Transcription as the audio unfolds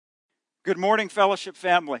Good morning, Fellowship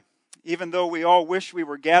family. Even though we all wish we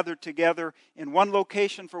were gathered together in one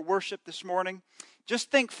location for worship this morning,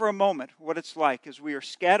 just think for a moment what it's like as we are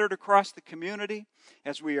scattered across the community,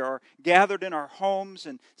 as we are gathered in our homes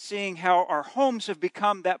and seeing how our homes have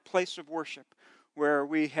become that place of worship where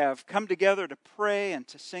we have come together to pray and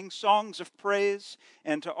to sing songs of praise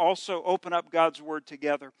and to also open up God's Word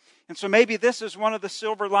together. And so maybe this is one of the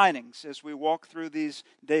silver linings as we walk through these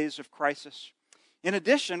days of crisis. In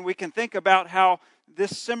addition, we can think about how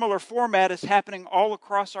this similar format is happening all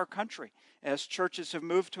across our country as churches have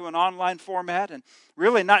moved to an online format, and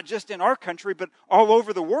really not just in our country, but all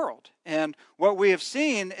over the world. And what we have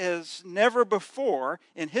seen is never before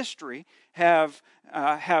in history has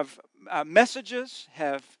the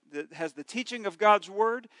teaching of God's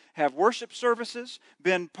Word, have worship services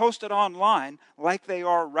been posted online like they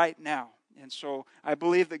are right now. And so I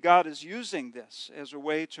believe that God is using this as a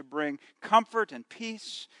way to bring comfort and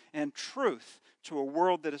peace and truth to a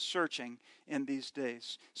world that is searching in these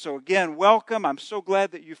days. So again, welcome. I'm so glad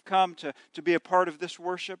that you've come to be a part of this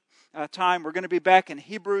worship time. We're going to be back in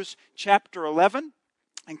Hebrews chapter 11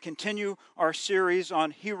 and continue our series on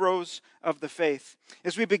heroes of the faith.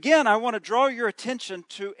 As we begin, I want to draw your attention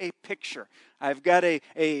to a picture. I've got a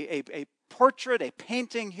portrait, a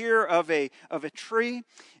painting here of a tree.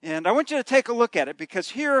 And I want you to take a look at it because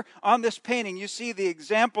here on this painting you see the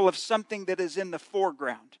example of something that is in the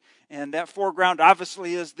foreground. And that foreground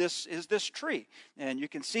obviously is this tree. And you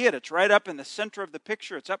can see it. It's right up in the center of the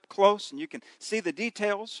picture. It's up close and you can see the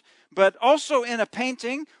details. But also in a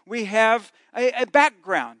painting we have a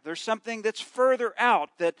background. There's something that's further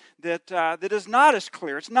out that is not as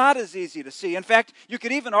clear. It's not as easy to see. In fact, you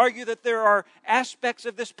could even argue that there are aspects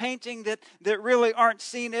of this painting that really aren't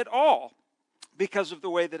seen at all because of the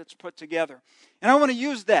way that it's put together. And I want to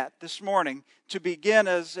use that this morning to begin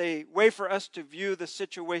as a way for us to view the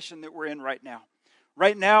situation that we're in right now.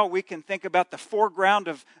 Right now, we can think about the foreground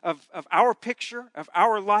of our picture, of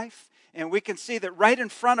our life, and we can see that right in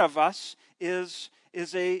front of us is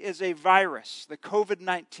a virus, the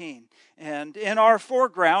COVID-19. And in our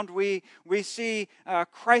foreground, we see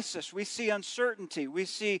crisis, we see uncertainty, we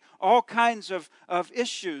see all kinds of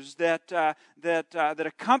issues that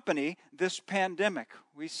accompany this pandemic.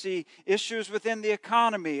 We see issues within the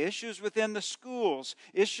economy, issues within the schools,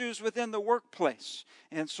 issues within the workplace.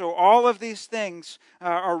 And so all of these things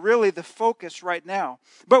are really the focus right now.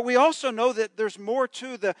 But we also know that there's more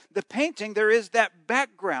to the painting. There is that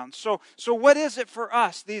background. So what is it for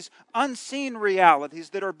us? These unseen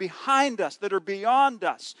realities that are behind us, that are beyond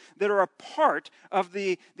us, that are a part of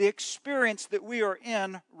the experience that we are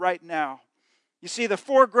in right now. You see, the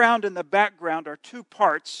foreground and the background are two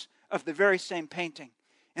parts of the very same painting.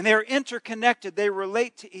 And they are interconnected. They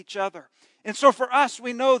relate to each other. And so for us,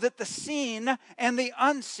 we know that the seen and the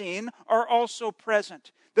unseen are also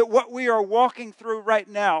present. That what we are walking through right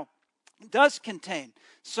now does contain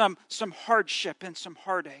some hardship and some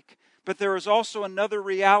heartache. But there is also another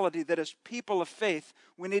reality that as people of faith,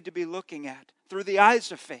 we need to be looking at through the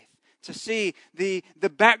eyes of faith to see the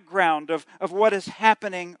background of what is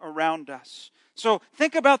happening around us. So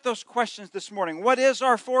think about those questions this morning. What is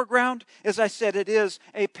our foreground? As I said, it is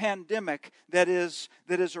a pandemic that is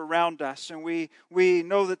around us. And we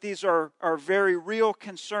know that these are very real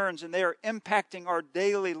concerns and they are impacting our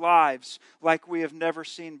daily lives like we have never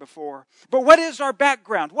seen before. But what is our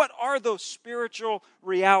background? What are those spiritual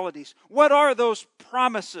realities? What are those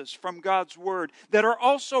promises from God's Word that are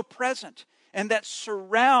also present and that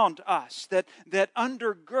surround us, that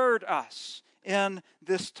undergird us in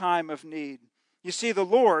this time of need? You see, the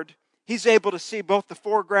Lord, He's able to see both the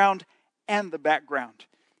foreground and the background.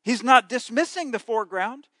 He's not dismissing the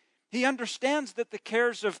foreground. He understands that the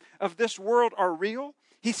cares of this world are real.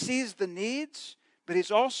 He sees the needs, but He's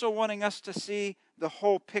also wanting us to see the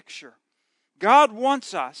whole picture. God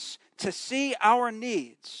wants us to see our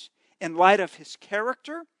needs in light of His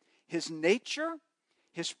character, His nature,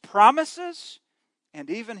 His promises, and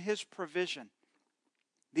even His provision.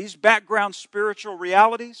 These background spiritual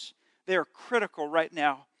realities, they are critical right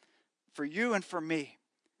now for you and for me,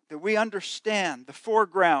 that we understand the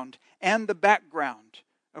foreground and the background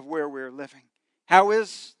of where we're living. How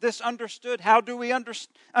is this understood? How do we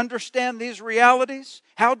understand these realities?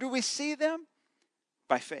 How do we see them?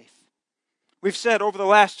 By faith. We've said over the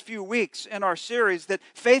last few weeks in our series that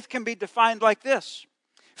faith can be defined like this.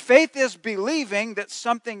 Faith is believing that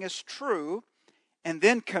something is true and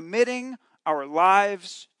then committing our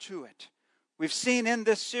lives to it. We've seen in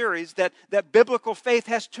this series that biblical faith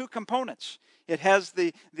has two components. It has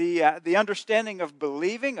the understanding of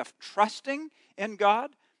believing, of trusting in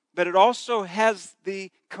God, but it also has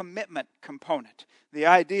the commitment component. The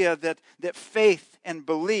idea that faith and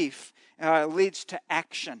belief leads to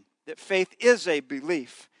action. That faith is a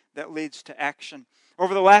belief that leads to action.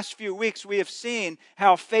 Over the last few weeks, we have seen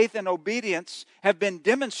how faith and obedience have been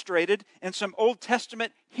demonstrated in some Old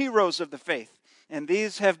Testament heroes of the faith. And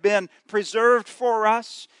these have been preserved for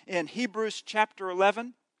us in Hebrews chapter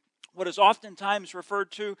 11, what is oftentimes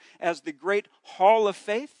referred to as the Great Hall of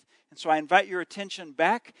Faith. And so I invite your attention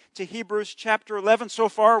back to Hebrews chapter 11. So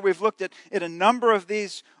far, we've looked at a number of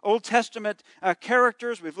these Old Testament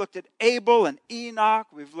characters. We've looked at Abel and Enoch.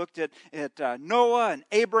 We've looked at Noah and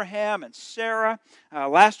Abraham and Sarah.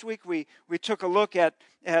 Last week, we took a look at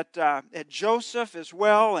Joseph as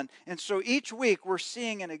well. And so each week, we're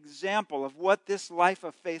seeing an example of what this life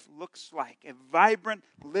of faith looks like. A vibrant,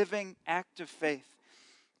 living act of faith.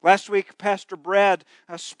 Last week, Pastor Brad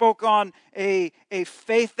spoke on a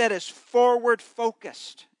faith that is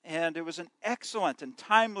forward-focused. And it was an excellent and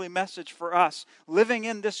timely message for us, living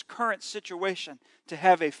in this current situation, to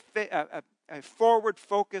have a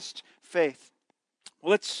forward-focused faith.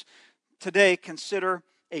 Let's today consider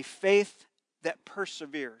a faith that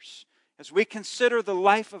perseveres. As we consider the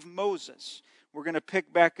life of Moses, we're going to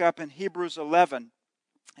pick back up in Hebrews 11.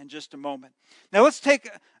 In just a moment. Now let's take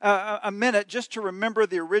a minute just to remember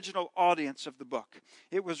the original audience of the book.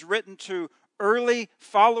 It was written to early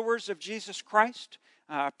followers of Jesus Christ,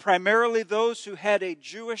 primarily those who had a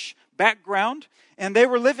Jewish background, and they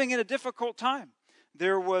were living in a difficult time.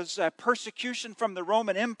 There was persecution from the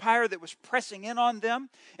Roman Empire that was pressing in on them,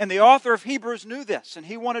 and the author of Hebrews knew this, and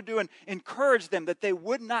he wanted to encourage them that they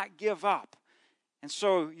would not give up. And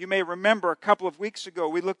so you may remember a couple of weeks ago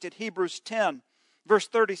we looked at Hebrews 10. Verse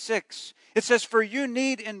 36, it says, "For you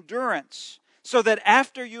need endurance, so that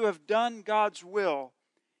after you have done God's will,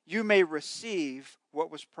 you may receive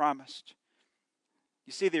what was promised."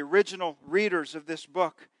 You see, the original readers of this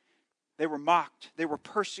book, they were mocked, they were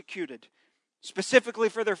persecuted, specifically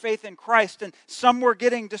for their faith in Christ, and some were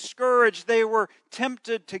getting discouraged, they were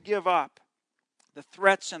tempted to give up. The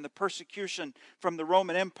threats and the persecution from the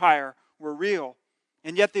Roman Empire were real.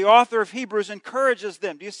 And yet the author of Hebrews encourages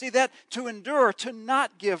them. Do you see that? To endure, to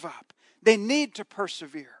not give up. They need to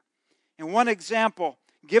persevere. And one example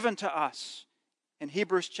given to us in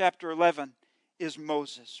Hebrews chapter 11 is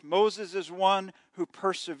Moses. Moses is one who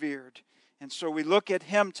persevered. And so we look at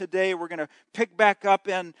him today. We're going to pick back up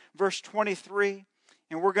in verse 23.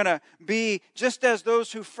 And we're going to be just as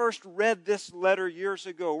those who first read this letter years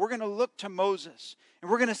ago. We're going to look to Moses. And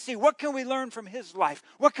we're going to see, what can we learn from his life?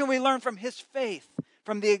 What can we learn from his faith?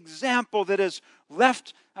 From the example that is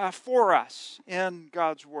left for us in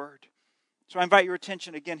God's Word. So I invite your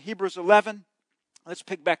attention again. Hebrews 11, let's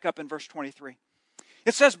pick back up in verse 23.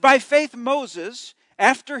 It says, "By faith Moses,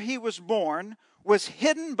 after he was born, was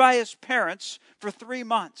hidden by his parents for 3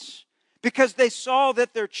 months, because they saw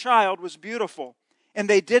that their child was beautiful, and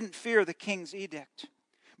they didn't fear the king's edict.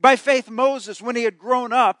 By faith Moses, when he had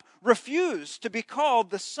grown up, refused to be called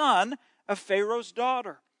the son of Pharaoh's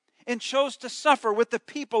daughter, and chose to suffer with the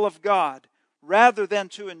people of God rather than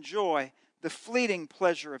to enjoy the fleeting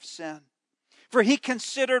pleasure of sin. For he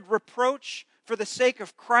considered reproach for the sake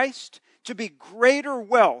of Christ to be greater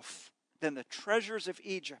wealth than the treasures of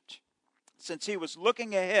Egypt, since he was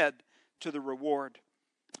looking ahead to the reward."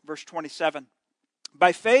 Verse 27,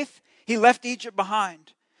 "By faith he left Egypt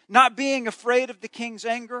behind, not being afraid of the king's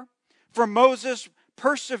anger, for Moses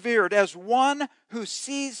persevered as one who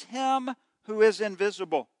sees him who is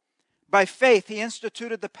invisible. By faith he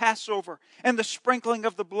instituted the Passover and the sprinkling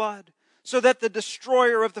of the blood, so that the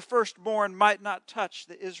destroyer of the firstborn might not touch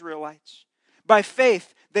the Israelites. By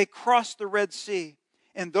faith they crossed the Red Sea,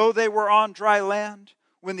 and though they were on dry land,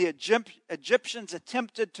 when the Egyptians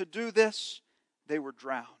attempted to do this, they were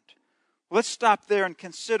drowned." Let's stop there and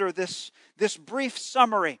consider this brief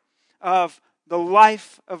summary of the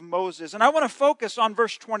life of Moses. And I want to focus on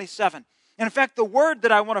verse 27. And in fact, the word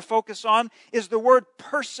that I want to focus on is the word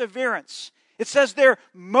perseverance. It says there,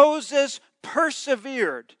 Moses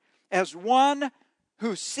persevered as one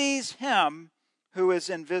who sees him who is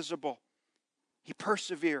invisible. He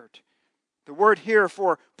persevered. The word here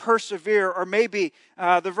for persevere, or maybe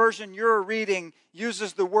the version you're reading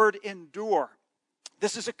uses the word endure.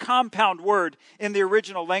 This is a compound word in the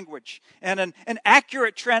original language. And an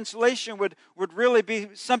accurate translation would really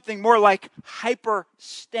be something more like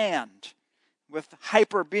hyperstand, with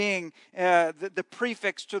hyper being the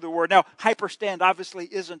prefix to the word. Now, hyperstand obviously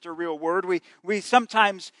isn't a real word. We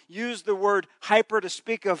sometimes use the word hyper to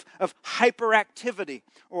speak of hyperactivity,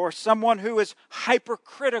 or someone who is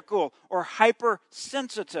hypercritical or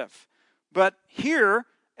hypersensitive. But here,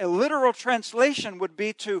 a literal translation would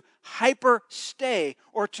be to hyperstay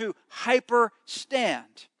or to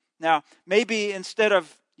hyperstand. Now, maybe instead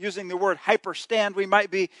of using the word hyperstand, we might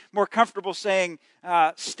be more comfortable saying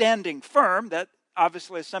standing firm. That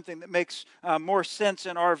obviously is something that makes more sense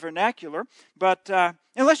in our vernacular. But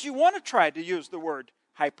unless you want to try to use the word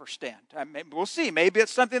hyperstand, we'll see. Maybe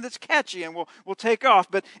it's something that's catchy and we'll take off.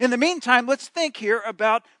 But in the meantime, let's think here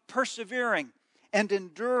about persevering and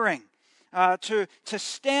enduring. To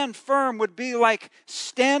stand firm would be like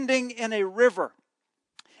standing in a river.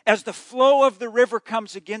 As the flow of the river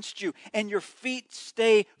comes against you and your feet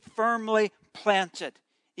stay firmly planted,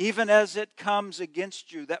 even as it comes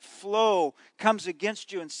against you, that flow comes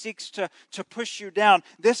against you and seeks to push you down.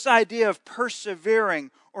 This idea of persevering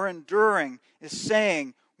or enduring is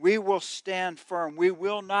saying we will stand firm. We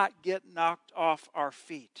will not get knocked off our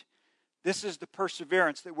feet. This is the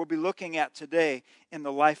perseverance that we'll be looking at today in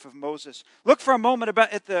the life of Moses. Look for a moment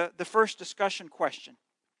at the first discussion question.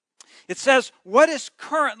 It says, what is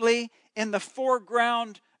currently in the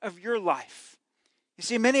foreground of your life? You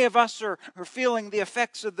see, many of us are feeling the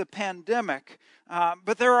effects of the pandemic,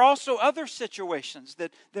 but there are also other situations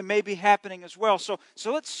that may be happening as well. So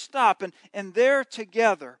let's stop and there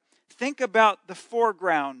together, think about the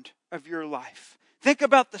foreground of your life. Think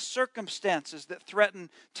about the circumstances that threaten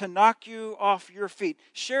to knock you off your feet.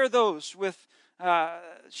 Share these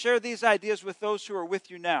ideas with those who are with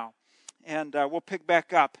you now, and we'll pick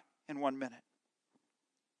back up in 1 minute.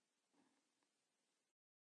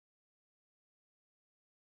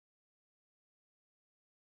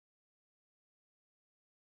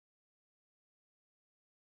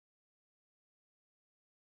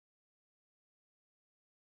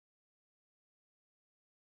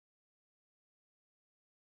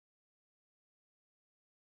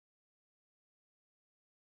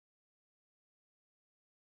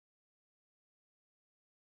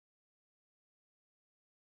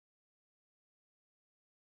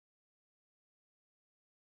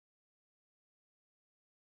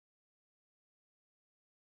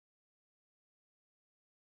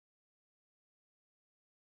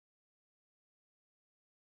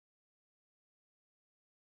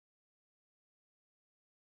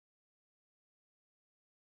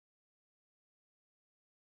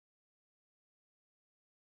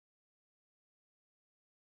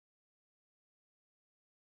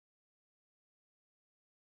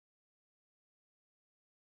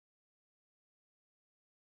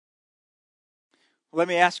 Let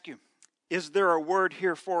me ask you, is there a word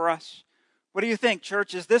here for us? What do you think,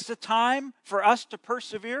 church? Is this a time for us to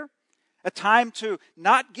persevere? A time to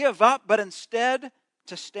not give up, but instead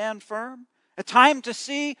to stand firm? A time to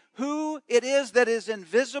see who it is that is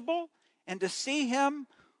invisible and to see Him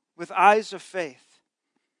with eyes of faith?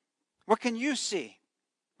 What can you see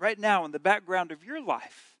right now in the background of your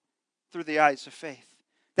life through the eyes of faith?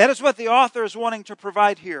 That is what the author is wanting to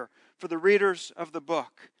provide here for the readers of the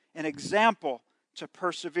book, an example to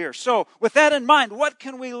persevere. So, with that in mind, what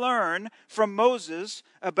can we learn from Moses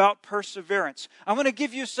about perseverance? I want to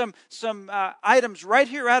give you some items right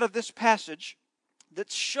here out of this passage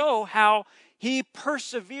that show how he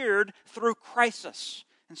persevered through crisis.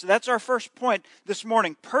 And so that's our first point this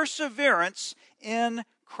morning, perseverance in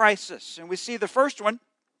crisis. And we see the first one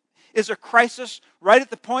is a crisis right at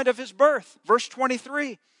the point of his birth. Verse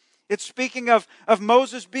 23. It's speaking of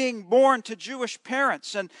Moses being born to Jewish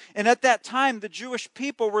parents. And at that time, the Jewish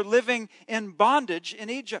people were living in bondage in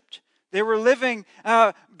Egypt. They were living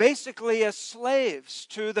basically as slaves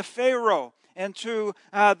to the Pharaoh and to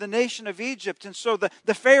the nation of Egypt. And so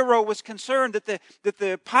the Pharaoh was concerned that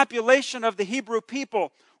the population of the Hebrew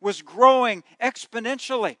people was growing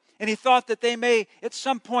exponentially. And he thought that they may at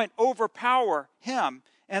some point overpower him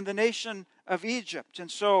and the nation of Egypt. And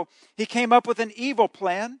so he came up with an evil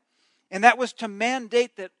plan. And that was to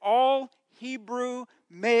mandate that all Hebrew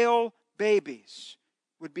male babies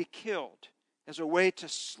would be killed as a way to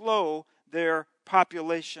slow their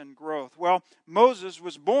population growth. Well, Moses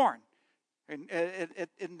was born in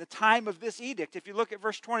the time of this edict. If you look at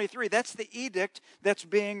verse 23, that's the edict that's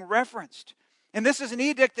being referenced. And this is an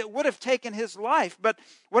edict that would have taken his life. But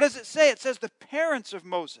what does it say? It says the parents of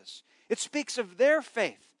Moses. It speaks of their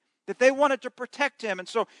faith, that they wanted to protect him. And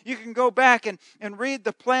so you can go back and read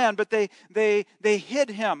the plan, but they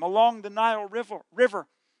hid him along the Nile River,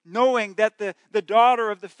 knowing that the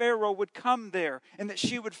daughter of the Pharaoh would come there and that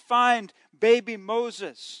she would find baby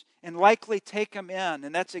Moses and likely take him in.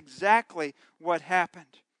 And that's exactly what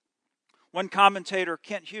happened. One commentator,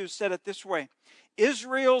 Kent Hughes, said it this way: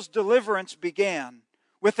 Israel's deliverance began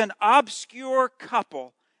with an obscure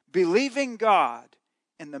couple believing God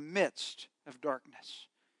in the midst of darkness.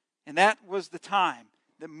 And that was the time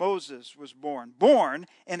that Moses was born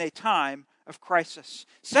in a time of crisis.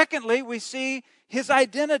 Secondly, we see his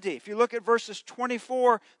identity. If you look at verses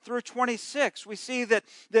 24 through 26, we see that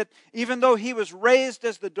even though he was raised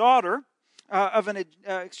as the daughter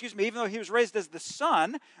even though he was raised as the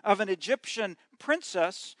son of an Egyptian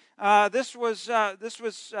princess, this was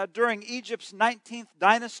during Egypt's 19th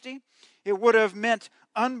dynasty. It would have meant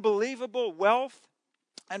unbelievable wealth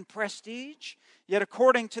and prestige. Yet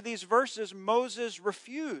according to these verses, Moses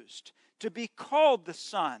refused to be called the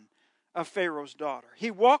son of Pharaoh's daughter.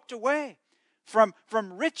 He walked away from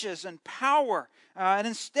riches and power, and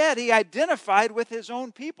instead he identified with his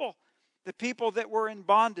own people, the people that were in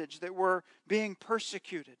bondage, that were being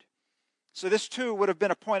persecuted. So this too would have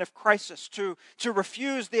been a point of crisis. To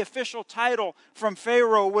refuse the official title from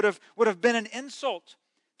Pharaoh would have been an insult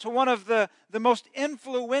to one of the most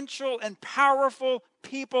influential and powerful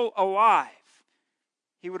people alive.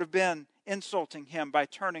 He would have been insulting him by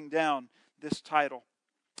turning down this title.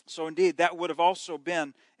 So indeed, that would have also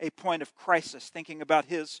been a point of crisis, thinking about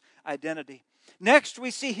his identity. Next,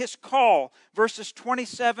 we see his call, verses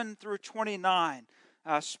 27 through 29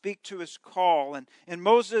 speak to his call. And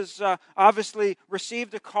Moses obviously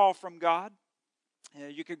received a call from God.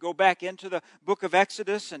 You could go back into the book of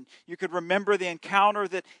Exodus and you could remember the encounter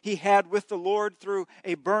that he had with the Lord through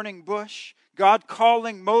a burning bush. God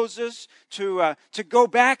calling Moses to go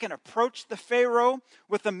back and approach the Pharaoh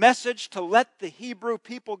with a message to let the Hebrew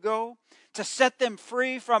people go, to set them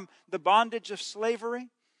free from the bondage of slavery.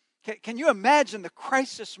 Can you imagine the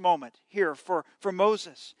crisis moment here for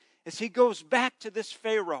Moses as he goes back to this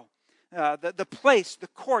Pharaoh, the place, the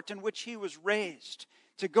court in which he was raised,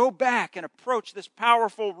 to go back and approach this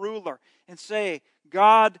powerful ruler and say,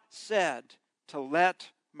 God said to let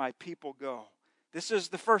my people go. This is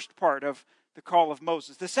the first part of the call of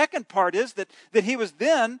Moses. The second part is that he was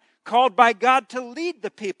then called by God to lead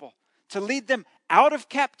the people, to lead them out of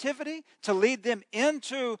captivity, to lead them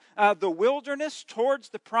into the wilderness towards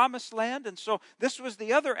the promised land. And so this was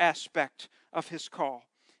the other aspect of his call.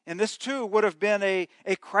 And this too would have been a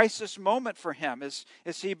crisis moment for him as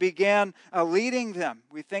he began leading them.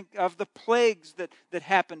 We think of the plagues that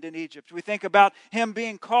happened in Egypt. We think about him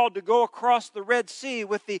being called to go across the Red Sea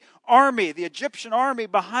with the army, the Egyptian army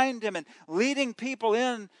behind him, and leading people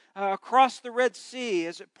in across the Red Sea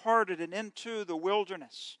as it parted and into the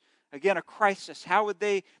wilderness. Again, a crisis. How would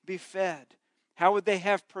they be fed? How would they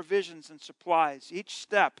have provisions and supplies? Each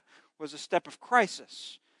step was a step of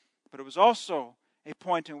crisis, but it was also a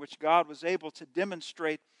point in which God was able to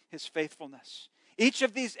demonstrate his faithfulness. Each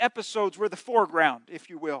of these episodes were the foreground, if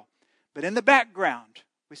you will. But in the background,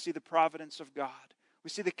 we see the providence of God.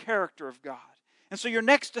 We see the character of God. And so your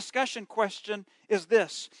next discussion question is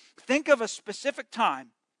this. Think of a specific time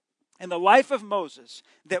in the life of Moses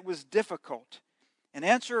that was difficult. And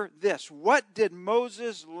answer this. What did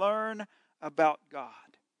Moses learn about God?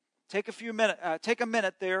 Take a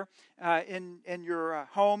minute there in your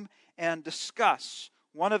home and discuss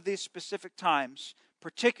one of these specific times,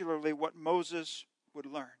 particularly what Moses would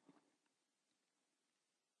learn.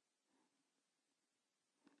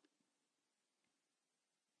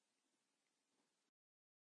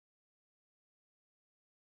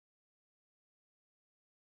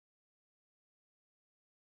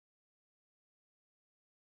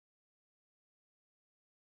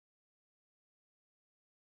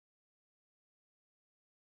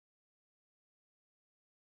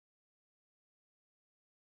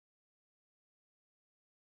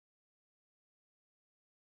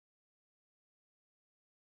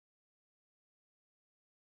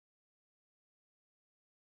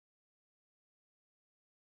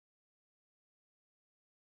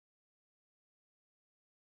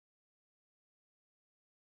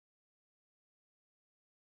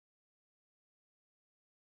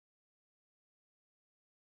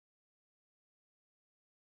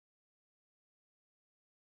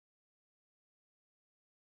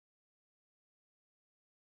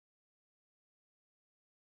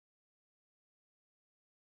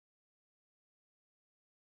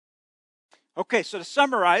 Okay, so to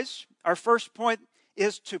summarize, our first point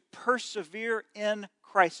is to persevere in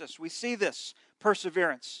crisis. We see this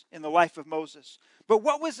perseverance in the life of Moses. But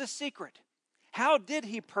what was the secret? How did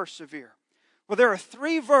he persevere? Well, there are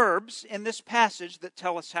 3 verbs in this passage that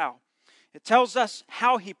tell us how. It tells us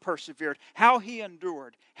how he persevered, how he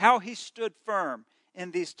endured, how he stood firm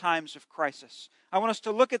in these times of crisis. I want us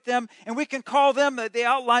to look at them, and we can call them, the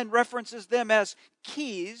outline references them as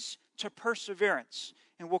keys to perseverance.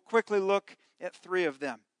 And we'll quickly look at 3 of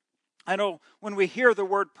them. I know when we hear the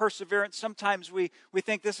word perseverance, sometimes we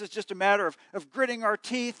think this is just a matter of gritting our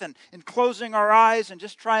teeth and closing our eyes and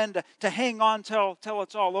just trying to hang on till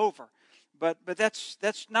it's all over. But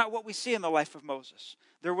that's not what we see in the life of Moses.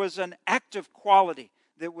 There was an active quality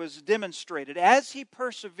that was demonstrated. As he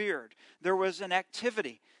persevered, there was an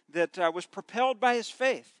activity that was propelled by his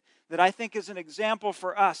faith that I think is an example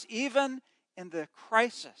for us, even in the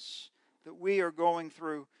crisis that we are going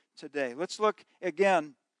through today. Let's look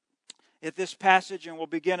again at this passage, and we'll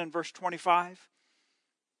begin in verse 25.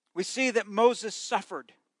 We see that Moses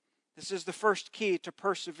suffered. This is the first key to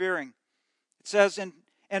persevering. It says,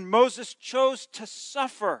 and Moses chose to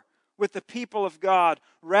suffer with the people of God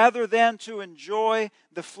rather than to enjoy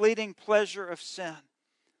the fleeting pleasure of sin.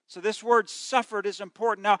 So this word suffered is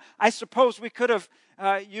important. Now, I suppose we could have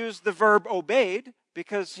used the verb obeyed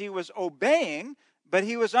because he was obeying, but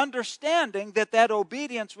he was understanding that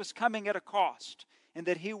obedience was coming at a cost and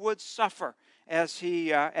that he would suffer as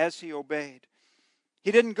he obeyed.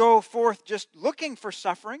 He didn't go forth just looking for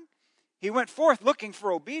suffering. He went forth looking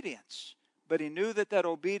for obedience, but he knew that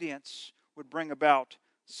obedience would bring about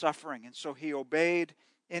suffering, and so he obeyed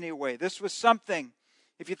anyway. This was something,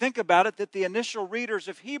 if you think about it, that the initial readers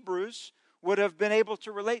of Hebrews would have been able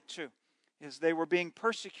to relate to as they were being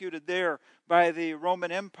persecuted there by the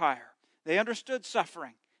Roman Empire. They understood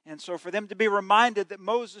suffering. And so for them to be reminded that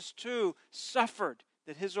Moses too suffered,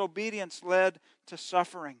 that his obedience led to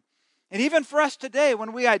suffering. And even for us today,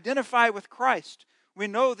 when we identify with Christ, we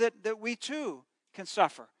know that we too can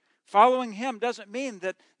suffer. Following him doesn't mean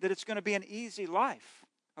that it's going to be an easy life,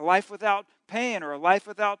 a life without pain or a life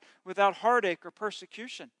without heartache or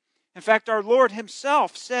persecution. In fact, our Lord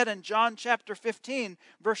himself said in John chapter 15,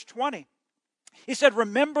 verse 20, he said,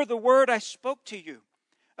 "Remember the word I spoke to you.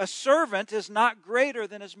 A servant is not greater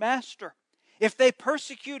than his master. If they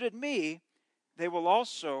persecuted me, they will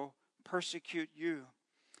also persecute you."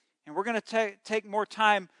 And we're going to take more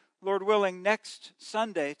time, Lord willing, next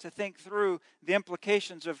Sunday to think through the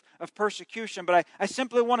implications of persecution. But I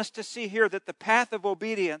simply want us to see here that the path of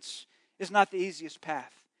obedience is not the easiest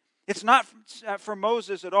path. It's not for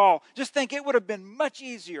Moses at all. Just think it would have been much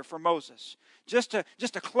easier for Moses just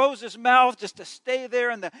to close his mouth, just to stay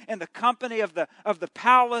there in the company of the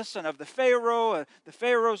palace and of the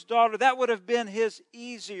Pharaoh's daughter. That would have been his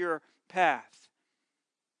easier path.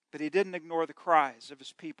 But he didn't ignore the cries of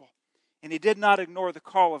his people. And he did not ignore the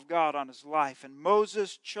call of God on his life. And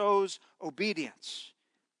Moses chose obedience,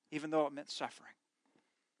 even though it meant suffering.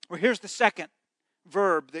 Well, here's the second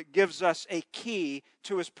verb that gives us a key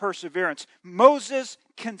to his perseverance. Moses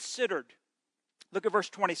considered. Look at verse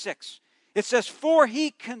 26. It says, "For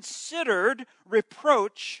he considered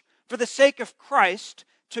reproach for the sake of Christ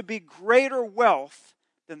to be greater wealth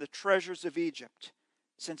than the treasures of Egypt,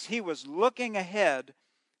 since he was looking ahead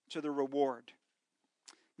to the reward."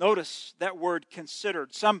 Notice that word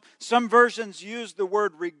considered. Some versions use the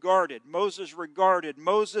word regarded. Moses regarded.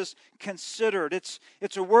 Moses considered. It's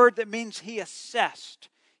a word that means he assessed.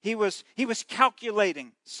 He was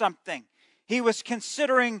calculating something. He was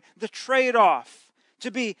considering the trade-off. To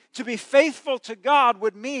be faithful to God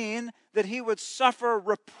would mean that he would suffer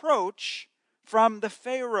reproach from the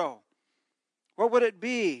Pharaoh. What would it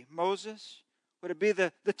be, Moses? Would it be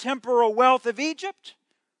the temporal wealth of Egypt?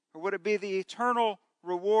 Or would it be the eternal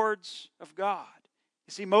rewards of God?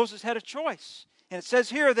 You see, Moses had a choice. And it says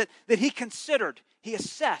here that he considered, he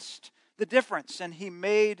assessed the difference, and he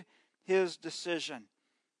made his decision.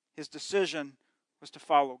 His decision was to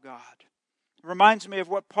follow God. It reminds me of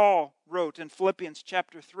what Paul wrote in Philippians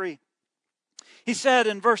chapter 3. He said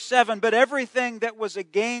in verse 7, "But everything that was a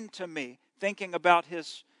gain to me," thinking about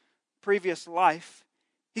his previous life,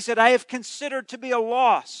 he said, "I have considered to be a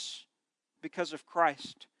loss because of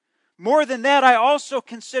Christ. More than that, I also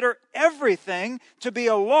consider everything to be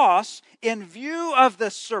a loss in view of the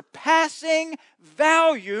surpassing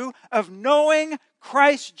value of knowing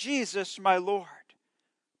Christ Jesus my Lord.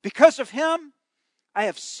 Because of him, I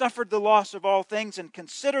have suffered the loss of all things and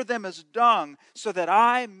consider them as dung so that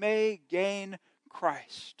I may gain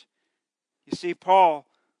Christ." You see, Paul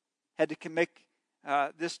had to make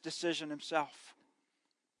this decision himself.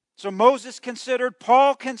 So Moses considered,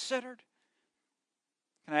 Paul considered.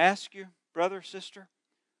 Can I ask you, brother, sister,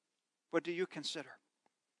 what do you consider?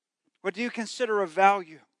 What do you consider of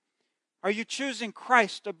value? Are you choosing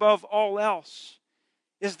Christ above all else?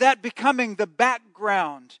 Is that becoming the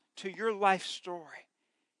background to your life story?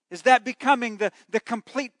 Is that becoming the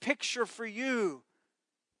complete picture for you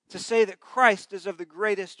to say that Christ is of the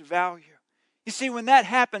greatest value? You see, when that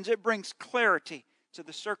happens, it brings clarity to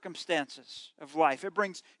the circumstances of life. It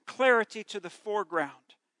brings clarity to the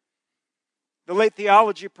foreground. The late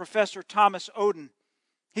theology professor Thomas Oden,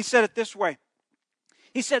 he said it this way.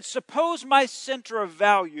 He said, suppose my center of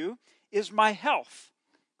value is my health,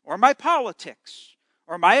 or my politics,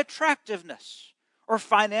 or my attractiveness, or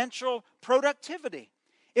financial productivity.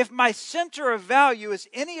 If my center of value is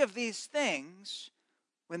any of these things,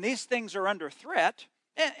 when these things are under threat,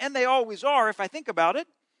 and they always are if I think about it,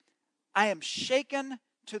 I am shaken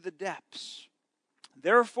to the depths.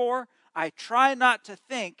 Therefore, I try not to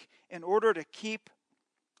think in order to keep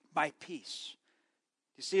my peace.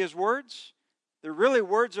 You see his words? They're really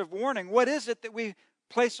words of warning. What is it that we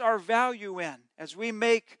place our value in as we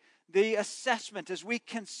make the assessment, as we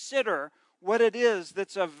consider what it is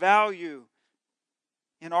that's of value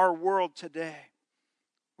in our world today?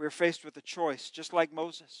 We're faced with a choice, just like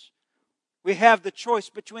Moses. We have the choice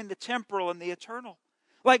between the temporal and the eternal.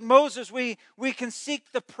 Like Moses, we can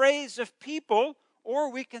seek the praise of people,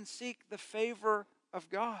 or we can seek the favor of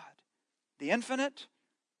God, the infinite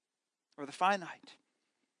or the finite.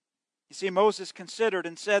 You see, Moses considered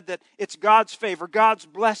and said that it's God's favor, God's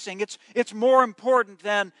blessing. It's more important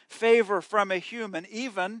than favor from a human,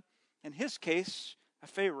 even, in his case, a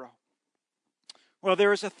Pharaoh. Well,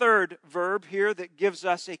 there is a third verb here that gives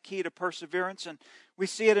us a key to perseverance, and we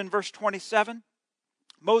see it in verse 27.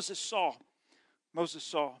 Moses saw.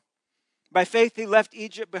 By faith he left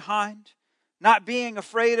Egypt behind, not being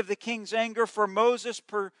afraid of the king's anger, for Moses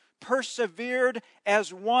persevered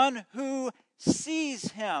as one who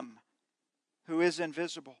sees him who is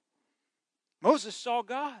invisible. Moses saw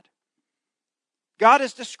God. God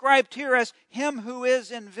is described here as him who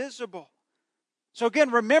is invisible. So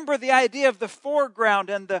again, remember the idea of the foreground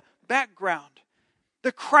and the background.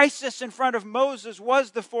 The crisis in front of Moses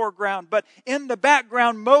was the foreground, but in the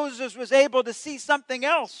background, Moses was able to see something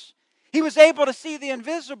else. He was able to see the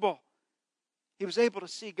invisible. He was able to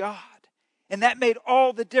see God. And that made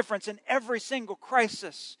all the difference in every single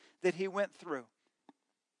crisis that he went through.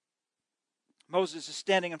 Moses is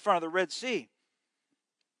standing in front of the Red Sea.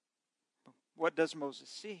 What does Moses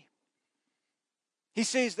see? He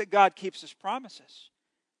sees that God keeps his promises,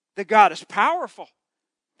 that God is powerful,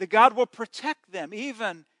 that God will protect them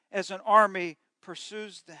even as an army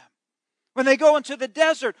pursues them. When they go into the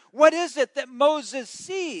desert, what is it that Moses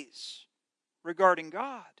sees regarding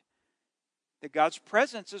God? That God's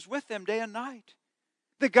presence is with them day and night.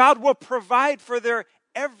 That God will provide for their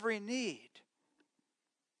every need.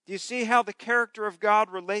 Do you see how the character of God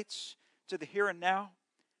relates to the here and now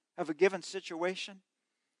of a given situation?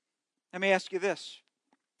 Let me ask you this.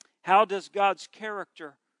 How does God's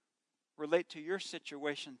character relate to your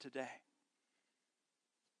situation today?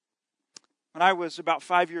 When I was about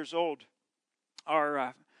 5 years old,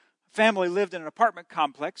 our family lived in an apartment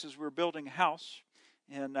complex as we were building a house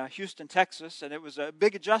in Houston, Texas, and it was a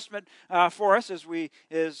big adjustment for us as we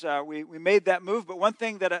made that move. But one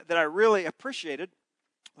thing that I really appreciated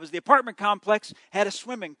was the apartment complex had a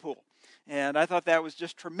swimming pool. And I thought that was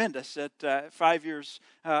just tremendous at 5 years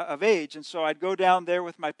of age. And so I'd go down there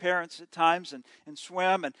with my parents at times and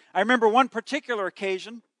swim. And I remember one particular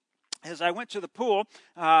occasion, as I went to the pool,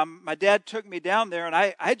 my dad took me down there and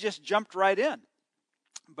I just jumped right in.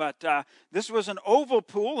 But this was an oval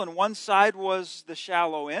pool, and one side was the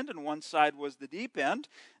shallow end and one side was the deep end.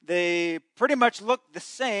 They pretty much looked the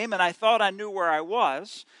same, and I thought I knew where I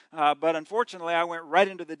was. But unfortunately, I went right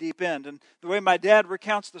into the deep end. And the way my dad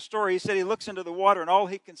recounts the story, he said he looks into the water, and all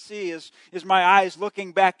he can see is my eyes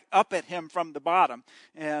looking back up at him from the bottom.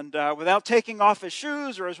 And without taking off his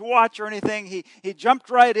shoes or his watch or anything, he jumped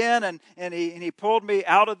right in, and he pulled me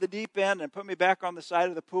out of the deep end and put me back on the side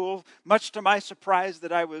of the pool, much to my surprise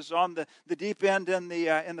that I was on the deep end in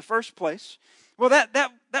the first place. Well,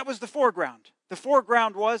 that was the foreground. The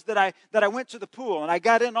foreground was that I went to the pool and I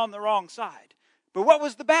got in on the wrong side. But what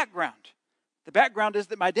was the background? The background is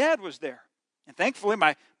that my dad was there. And thankfully,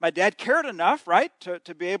 my dad cared enough, right,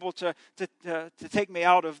 to be able to take me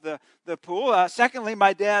out of the pool. Secondly,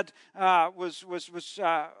 my dad was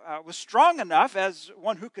strong enough as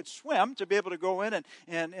one who could swim to be able to go in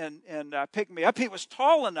and pick me up. He was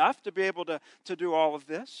tall enough to be able to do all of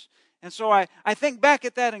this. And so I think back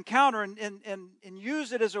at that encounter and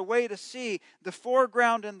use it as a way to see the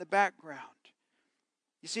foreground and the background.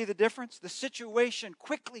 You see the difference? The situation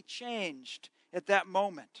quickly changed at that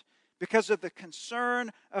moment because of the concern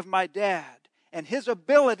of my dad and his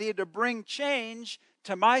ability to bring change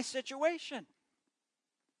to my situation.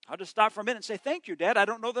 I'll just stop for a minute and say, thank you, Dad. I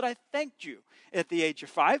don't know that I thanked you at the age of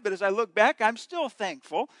 5, but as I look back, I'm still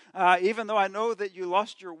thankful, even though I know that you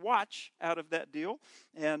lost your watch out of that deal,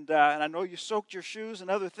 and I know you soaked your shoes and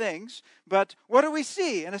other things. But what do we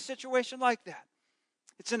see in a situation like that?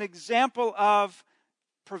 It's an example of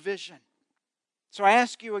provision. So I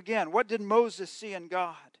ask you again, what did Moses see in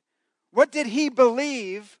God? What did he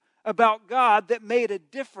believe about God that made a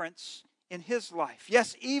difference in his life?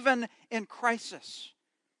 Yes, even in crisis.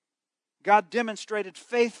 God demonstrated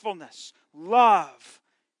faithfulness, love.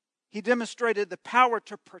 He demonstrated the power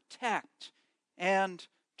to protect and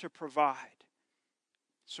to provide.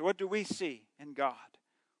 So what do we see in God?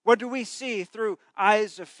 What do we see through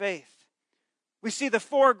eyes of faith? We see the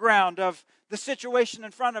foreground of the situation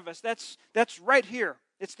in front of us. That's right here.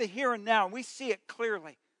 It's the here and now, and we see it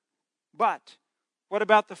clearly. But what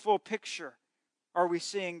about the full picture are we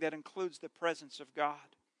seeing that includes the presence of God?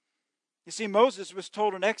 You see, Moses was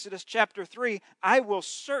told in Exodus chapter 3, I will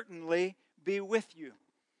certainly be with you.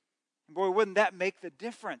 And boy, wouldn't that make the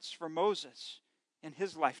difference for Moses in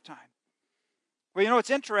his lifetime? Well, you know, it's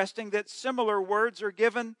interesting that similar words are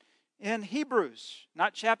given in Hebrews,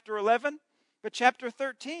 not chapter 11, but chapter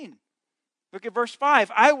 13. Look at verse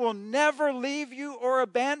 5. I will never leave you or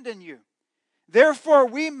abandon you. Therefore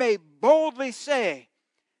we may boldly say,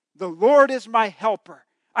 the Lord is my helper.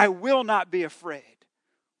 I will not be afraid.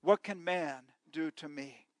 What can man do to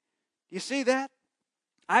me? You see that?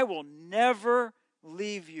 I will never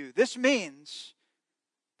leave you. This means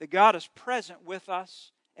that God is present with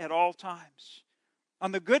us at all times.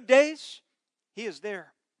 On the good days, He is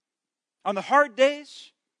there. On the hard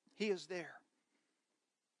days, He is there.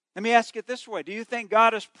 Let me ask it this way. Do you think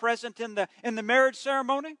God is present in the marriage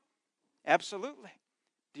ceremony? Absolutely.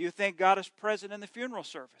 Do you think God is present in the funeral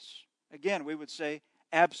service? Again, we would say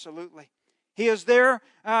absolutely. He is there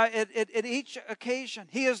at each occasion.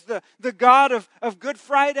 He is the God of Good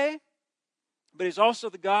Friday, but He's also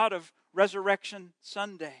the God of Resurrection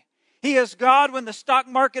Sunday. He is God when the stock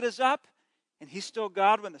market is up, and He's still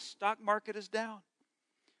God when the stock market is down.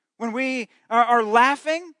 When we are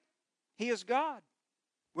laughing, He is God.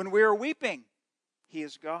 When we are weeping, He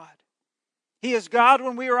is God. He is God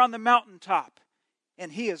when we are on the mountaintop, and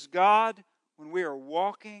He is God when we are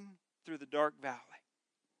walking through the dark valley.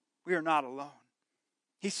 We are not alone.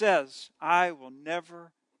 He says, I will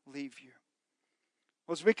never leave you.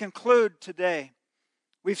 Well, as we conclude today,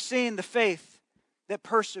 we've seen the faith that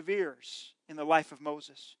perseveres in the life of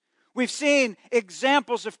Moses. We've seen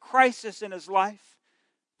examples of crisis in his life,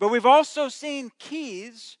 but we've also seen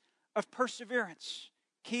keys of perseverance.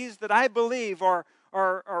 Keys that I believe are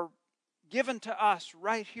given to us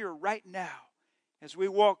right here, right now, as we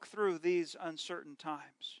walk through these uncertain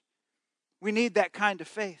times. We need that kind of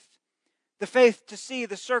faith. The faith to see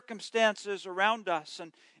the circumstances around us.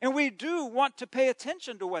 And we do want to pay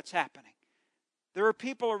attention to what's happening. There are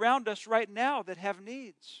people around us right now that have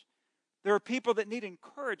needs. There are people that need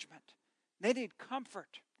encouragement. They need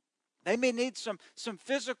comfort. They may need some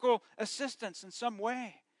physical assistance in some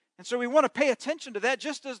way. And so we want to pay attention to that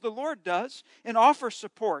just as the Lord does and offer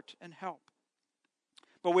support and help.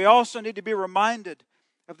 But we also need to be reminded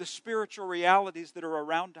of the spiritual realities that are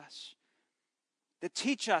around us, that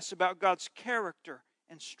teach us about God's character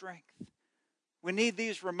and strength. We need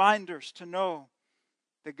these reminders to know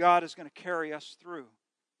that God is going to carry us through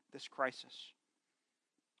this crisis.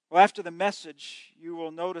 Well, after the message, you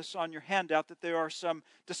will notice on your handout that there are some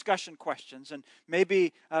discussion questions. And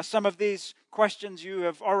maybe some of these questions you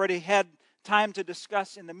have already had time to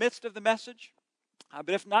discuss in the midst of the message.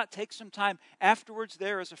 But if not, take some time afterwards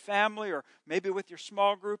there as a family or maybe with your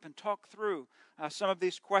small group and talk through some of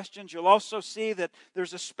these questions. You'll also see that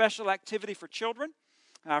there's a special activity for children,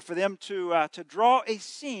 for them to draw a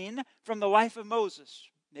scene from the life of Moses.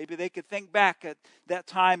 Maybe they could think back at that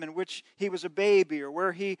time in which he was a baby or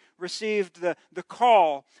where he received the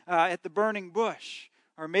call at the burning bush.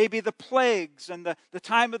 Or maybe the plagues and the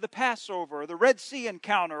time of the Passover, or the Red Sea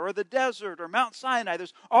encounter, or the desert, or Mount Sinai.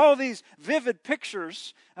 There's all these vivid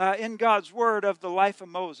pictures in God's Word of the life of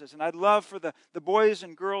Moses. And I'd love for the boys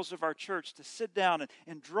and girls of our church to sit down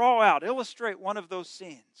and draw out, illustrate one of those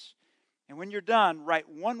scenes. And when you're done, write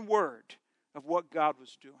one word of what God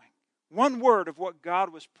was doing. One word of what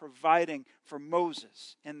God was providing for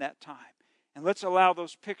Moses in that time. And let's allow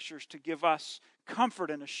those pictures to give us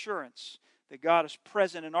comfort and assurance that God is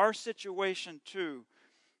present in our situation too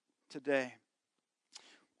today.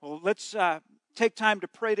 Well, let's take time to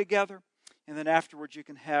pray together, and then afterwards you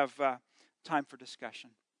can have time for discussion.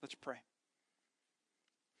 Let's pray.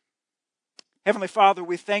 Heavenly Father,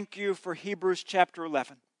 we thank you for Hebrews chapter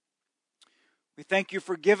 11. We thank you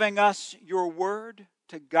for giving us your word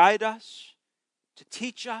to guide us, to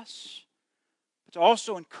teach us, but to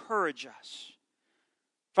also encourage us.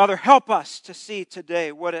 Father, help us to see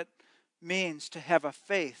today what it means to have a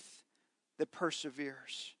faith that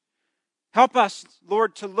perseveres. Help us,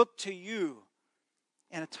 Lord, to look to you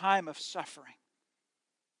in a time of suffering.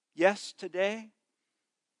 Yes, today,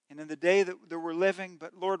 and in the day that we're living.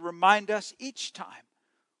 But Lord, remind us each time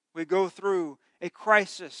we go through a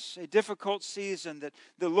crisis, a difficult season, that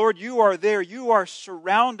the Lord, you are there, you are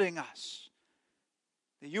surrounding us,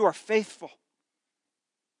 that you are faithful.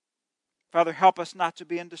 Father, help us not to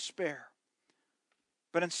be in despair,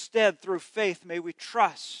 but instead, through faith, may we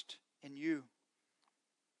trust in you.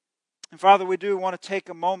 And Father, we do want to take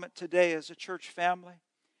a moment today as a church family,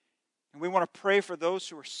 and we want to pray for those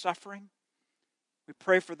who are suffering. We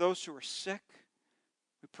pray for those who are sick.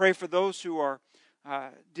 We pray for those who are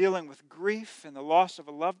dealing with grief and the loss of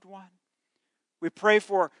a loved one. We pray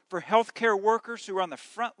for healthcare workers who are on the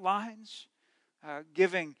front lines,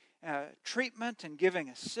 giving treatment and giving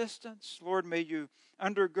assistance. Lord, may you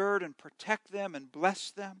undergird and protect them and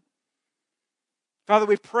bless them. Father,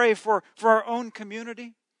 we pray for our own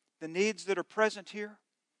community, the needs that are present here.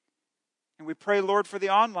 And we pray, Lord, for the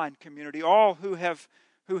online community, all who have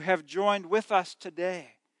joined with us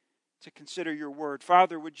today to consider your word.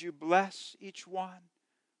 Father, would you bless each one?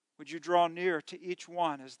 Would you draw near to each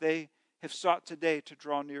one as they have sought today to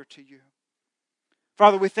draw near to you?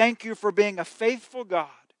 Father, we thank you for being a faithful God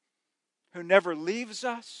who never leaves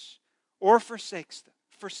us or forsakes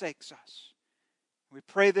us. We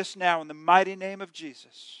pray this now in the mighty name of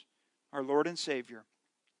Jesus, our Lord and Savior.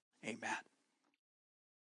 Amen.